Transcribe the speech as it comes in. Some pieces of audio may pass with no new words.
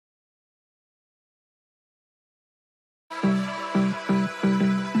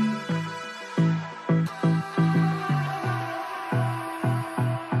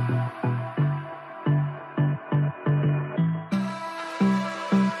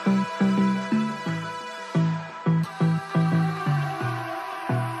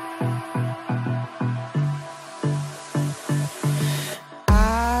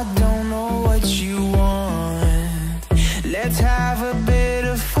Let's have a bit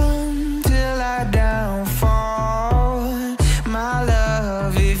of fun till I downfall. My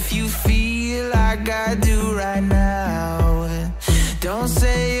love, if you feel like I do right now, don't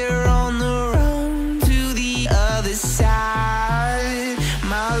say you're on the run to the other side,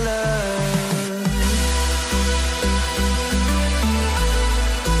 my love.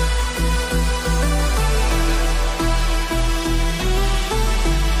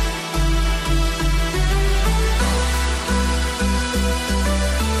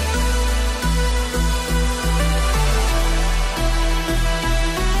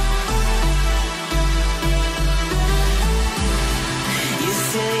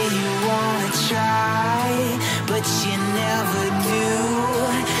 But you never do.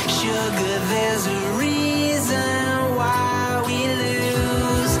 Sugar, there's a reason why we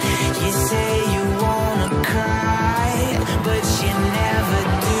lose. You say you wanna cry, but you never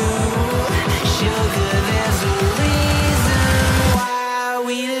do. Sugar, there's a reason why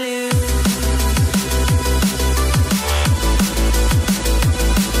we lose.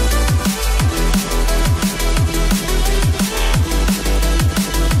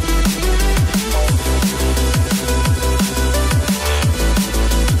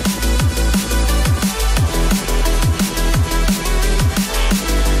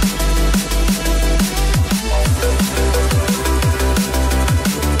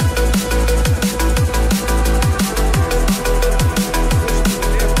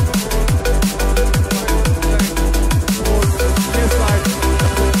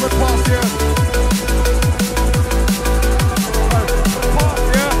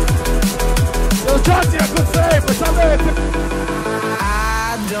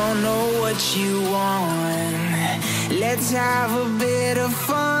 I don't know what you want. Let's have a bit of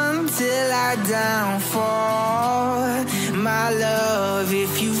fun till I downfall. My love,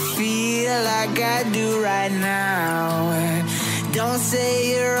 if you feel like I do right now, don't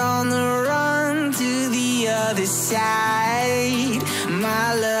say you're on the run to the other side,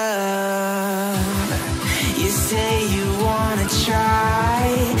 my love. You say you wanna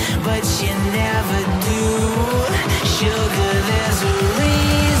try, but you never do. Sugar, there's a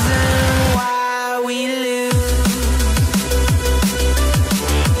reason why we lose.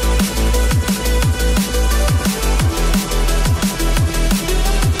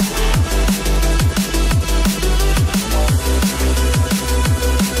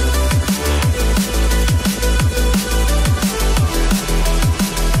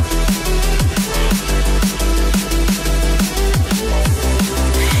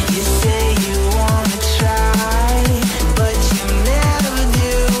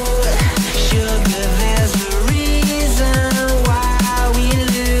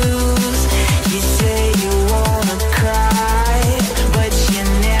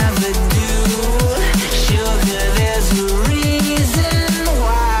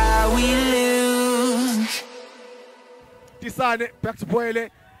 Decided, back to Pwele,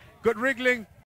 got wriggling.